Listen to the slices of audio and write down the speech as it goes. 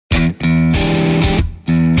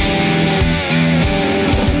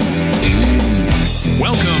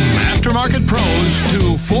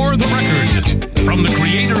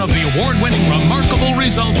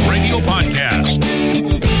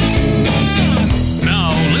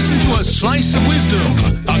A slice of wisdom,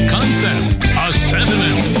 a concept, a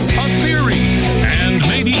sentiment, a theory, and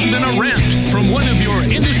maybe even a rant from one of your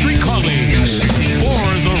industry colleagues. For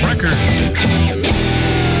the record.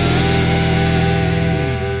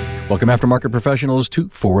 Welcome, aftermarket professionals, to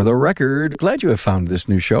For the Record. Glad you have found this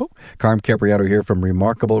new show. Carm Capriato here from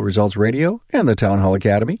Remarkable Results Radio and the Town Hall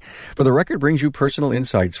Academy. For the Record brings you personal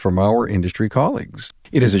insights from our industry colleagues.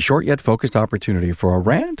 It is a short yet focused opportunity for a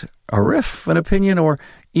rant, a riff, an opinion, or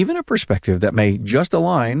even a perspective that may just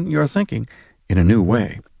align your thinking in a new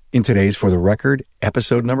way. In today's For the Record,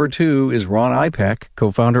 episode number 2 is Ron Ipak,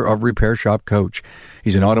 co-founder of Repair Shop Coach.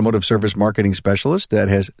 He's an automotive service marketing specialist that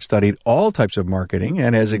has studied all types of marketing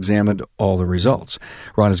and has examined all the results.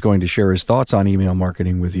 Ron is going to share his thoughts on email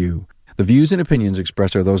marketing with you. The views and opinions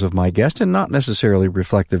expressed are those of my guest and not necessarily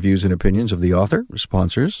reflect the views and opinions of the author,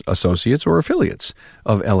 sponsors, associates, or affiliates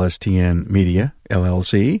of LSTN Media,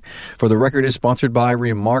 LLC. For the Record is sponsored by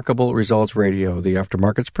Remarkable Results Radio, the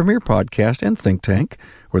aftermarket's premier podcast and think tank,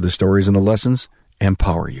 where the stories and the lessons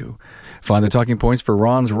empower you. Find the talking points for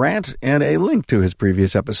Ron's rant and a link to his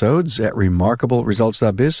previous episodes at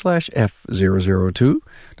remarkableresults.biz/F002.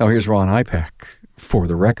 Now here's Ron Ipak for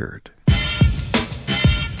the Record.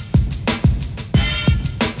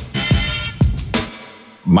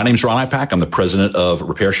 My name's Ron Ipak. I'm the president of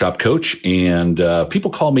Repair Shop Coach, and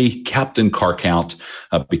people call me Captain Car Count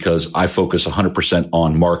because I focus 100%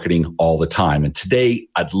 on marketing all the time. And today,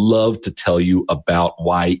 I'd love to tell you about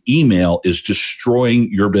why email is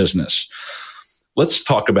destroying your business. Let's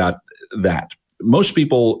talk about that. Most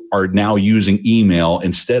people are now using email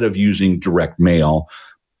instead of using direct mail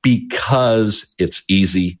because it's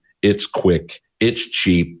easy, it's quick, it's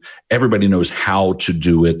cheap. Everybody knows how to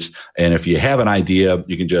do it. And if you have an idea,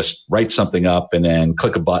 you can just write something up and then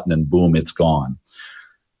click a button and boom, it's gone.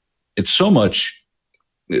 It's so much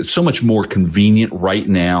more convenient right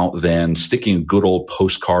now than sticking a good old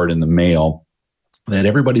postcard in the mail that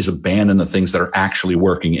everybody's abandoned the things that are actually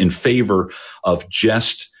working in favor of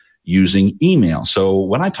just using email. So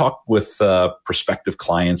when I talk with prospective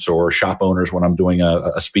clients or shop owners when I'm doing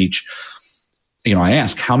a speech, I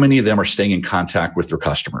ask how many of them are staying in contact with their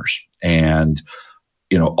customers, and,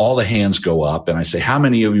 all the hands go up, and I say, how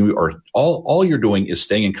many of you are, all you're doing is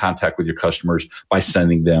staying in contact with your customers by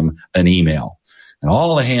sending them an email? And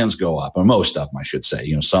all the hands go up, or most of them, I should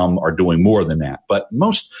say. Some are doing more than that, but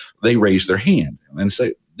most, they raise their hand and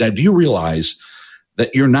say, now, do you realize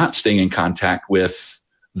that you're not staying in contact with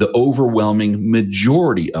the overwhelming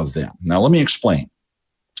majority of them? Now, let me explain.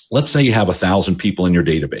 Let's say you have 1,000 people in your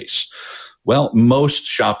database. Well, most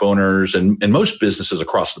shop owners and most businesses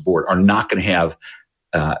across the board are not going to have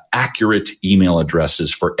accurate email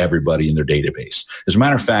addresses for everybody in their database. As a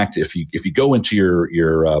matter of fact, if you go into your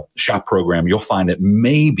shop program, you'll find that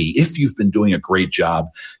maybe if you've been doing a great job,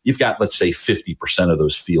 you've got, let's say, 50% of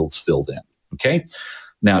those fields filled in. Okay.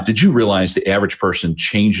 Now, did you realize the average person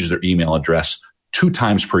changes their email address 2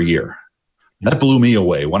 times per year? That blew me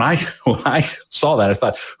away. When I saw that, I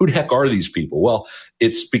thought, who the heck are these people? Well,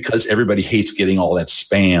 it's because everybody hates getting all that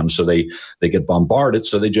spam, so they get bombarded,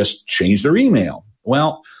 so they just change their email.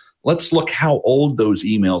 Well, let's look how old those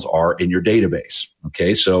emails are in your database.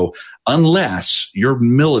 Okay, so unless you're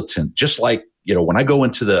militant, just like, when I go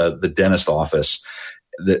into the dentist office,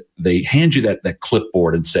 they hand you that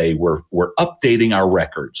clipboard and say, we're updating our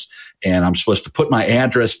records. And I'm supposed to put my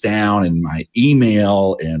address down and my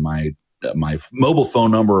email and my mobile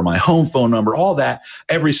phone number or my home phone number, all that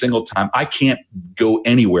every single time. I can't go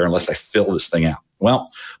anywhere unless I fill this thing out.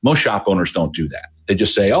 Well, most shop owners don't do that. They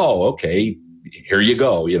just say, oh, okay, here you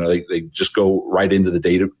go. They just go right into the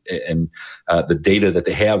data and the data that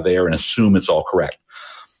they have there and assume it's all correct.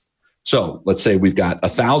 So let's say we've got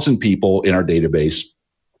 1,000 people in our database.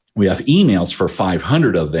 We have emails for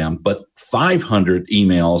 500 of them, but 500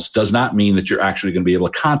 emails does not mean that you're actually going to be able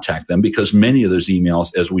to contact them, because many of those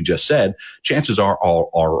emails, as we just said, chances are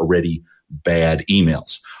already bad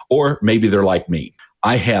emails. Or maybe they're like me.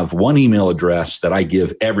 I have one email address that I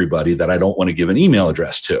give everybody that I don't want to give an email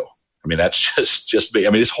address to. I mean, that's just me. I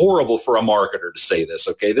mean, it's horrible for a marketer to say this,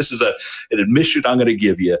 okay? This is an admission I'm going to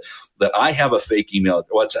give you, that I have a fake email.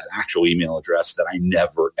 What's an actual email address that I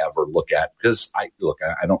never, ever look at, because I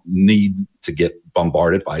don't need to get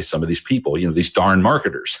bombarded by some of these people, these darn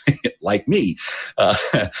marketers like me.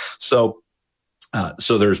 So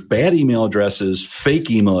there's bad email addresses, fake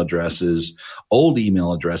email addresses, old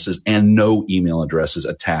email addresses, and no email addresses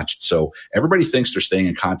attached. So everybody thinks they're staying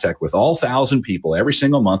in contact with all 1,000 people every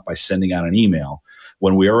single month by sending out an email,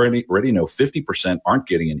 when we already know 50% aren't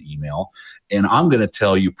getting an email. And I'm going to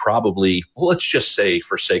tell you probably, well, let's just say,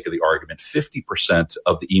 for sake of the argument, 50%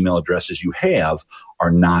 of the email addresses you have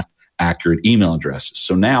are not accurate email addresses.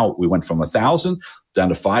 So now we went from 1,000 down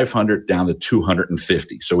to 500, down to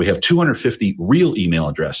 250. So we have 250 real email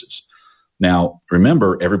addresses. Now,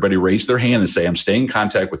 remember, everybody raised their hand and say, I'm staying in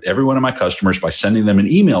contact with every one of my customers by sending them an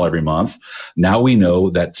email every month. Now we know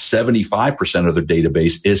that 75% of their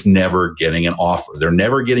database is never getting an offer. They're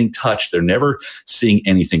never getting touched. They're never seeing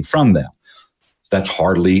anything from them. That's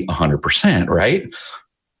hardly 100%, right?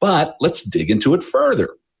 But let's dig into it further.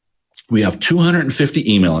 We have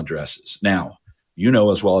 250 email addresses. Now, you know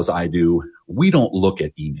as well as I do, we don't look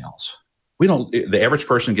at emails. The average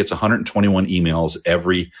person gets 121 emails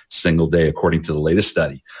every single day, according to the latest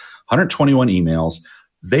study. 121 emails,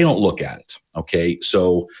 they don't look at it. Okay.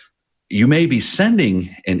 So you may be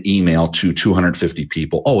sending an email to 250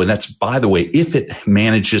 people. Oh, and that's, by the way, if it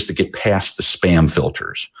manages to get past the spam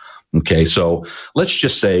filters. Okay. So let's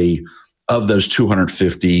just say of those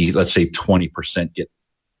 250, let's say 20% get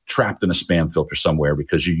trapped in a spam filter somewhere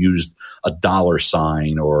because you used a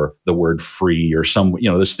 $sign or the word free or some,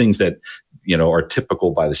 there's things that, are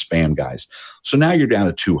typical by the spam guys. So now you're down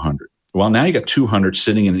to 200. Well, now you got 200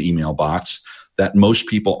 sitting in an email box that most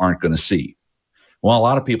people aren't going to see. Well, a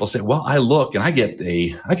lot of people say, well, I look and I get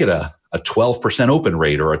a 12% open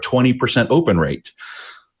rate or a 20% open rate.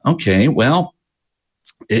 Okay. Well,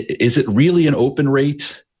 is it really an open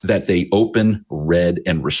rate that they open, read,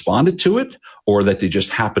 and responded to it, or that they just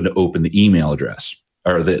happen to open the email address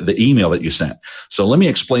or the email that you sent? So let me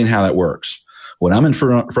explain how that works. When I'm in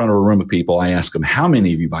front of a room of people, I ask them, how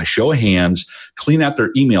many of you, by show of hands, clean out their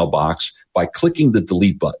email box by clicking the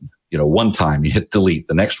delete button? One time you hit delete,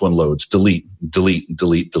 the next one loads, delete, delete,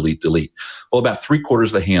 delete, delete, delete. Well, about 3/4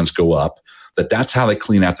 of the hands go up that's how they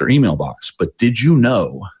clean out their email box. But did you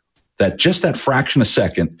know that just that fraction of a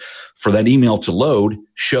second for that email to load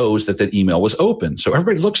shows that email was open? So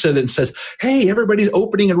everybody looks at it and says, hey, everybody's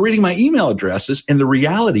opening and reading my email addresses. And the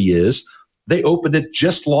reality is they opened it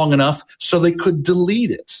just long enough so they could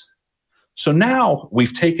delete it. So now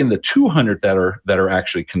we've taken the 200 that are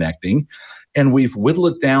actually connecting and we've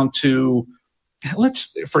whittled it down to,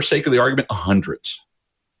 let's, for sake of the argument, 100.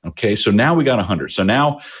 Okay, so now we got 100. So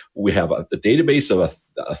now we have a database of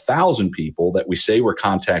 1,000 people that we say we're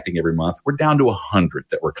contacting every month. We're down to 100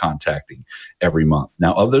 that we're contacting every month.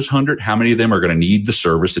 Now, of those 100, how many of them are going to need the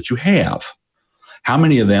service that you have? How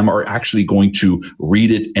many of them are actually going to read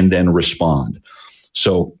it and then respond?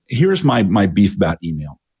 So here's my beef about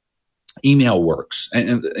email. Email works.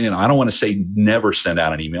 And I don't want to say never send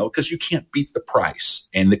out an email because you can't beat the price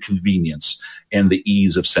and the convenience and the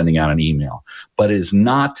ease of sending out an email. But it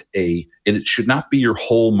should not be your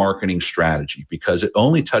whole marketing strategy because it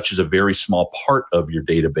only touches a very small part of your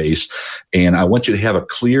database. And I want you to have a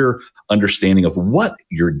clear understanding of what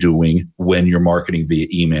you're doing when you're marketing via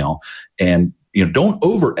email. And don't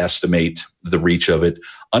overestimate the reach of it.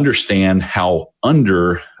 Understand how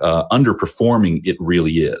underperforming it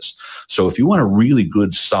really is. So if you want a really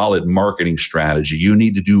good, solid marketing strategy, you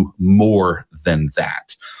need to do more than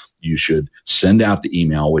that. You should send out the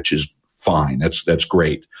email, which is fine. That's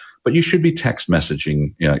great. But you should be text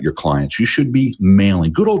messaging your clients. You should be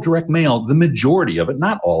mailing. Good old direct mail, the majority of it,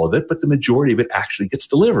 not all of it, but the majority of it actually gets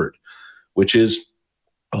delivered, which is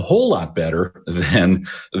a whole lot better than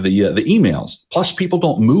the emails. Plus, people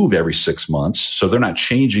don't move every 6 months, so they're not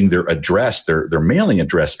changing their address, their mailing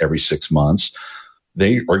address every 6 months.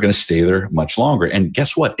 They are going to stay there much longer. And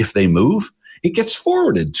guess what? If they move, it gets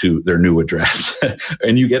forwarded to their new address,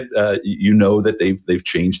 and you get that they've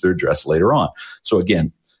changed their address later on. So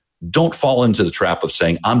again, don't fall into the trap of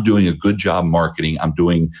saying, I'm doing a good job marketing. I'm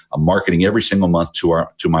marketing every single month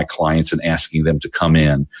to my clients and asking them to come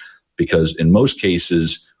in. Because in most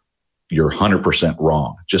cases, you're 100%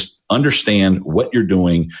 wrong. Just understand what you're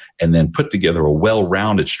doing and then put together a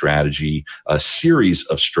well-rounded strategy, a series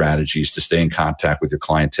of strategies to stay in contact with your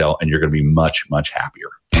clientele, and you're going to be much, much happier.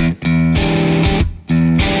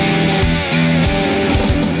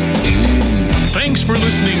 Thanks for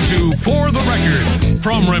listening to For the Record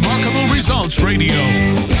from Remarkable Results Radio.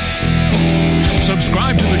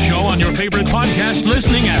 Subscribe to the show on your favorite podcast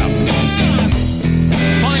listening app.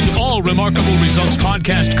 Find all Remarkable Results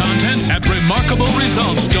podcast content at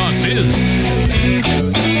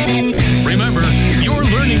remarkableresults.biz. Remember, your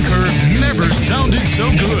learning curve never sounded so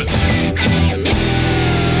good.